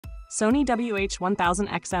Sony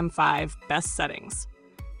WH-1000XM5 Best Settings.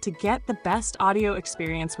 To get the best audio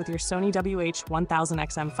experience with your Sony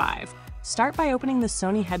WH-1000XM5, start by opening the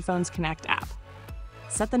Sony Headphones Connect app.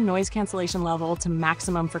 Set the noise cancellation level to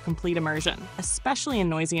maximum for complete immersion, especially in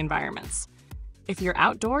noisy environments. If you're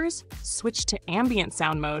outdoors, switch to Ambient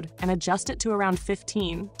Sound mode and adjust it to around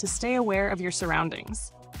 15 to stay aware of your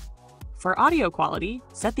surroundings. For audio quality,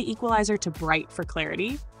 set the Equalizer to bright for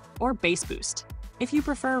clarity, or bass boost, if you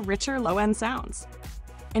prefer richer low-end sounds.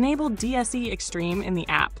 Enable DSEE Extreme in the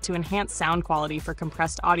app to enhance sound quality for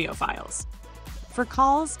compressed audio files. For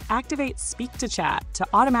calls, activate Speak to Chat to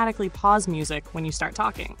automatically pause music when you start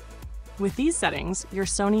talking. With these settings, your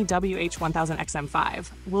Sony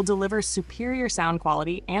WH-1000XM5 will deliver superior sound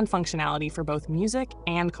quality and functionality for both music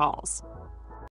and calls.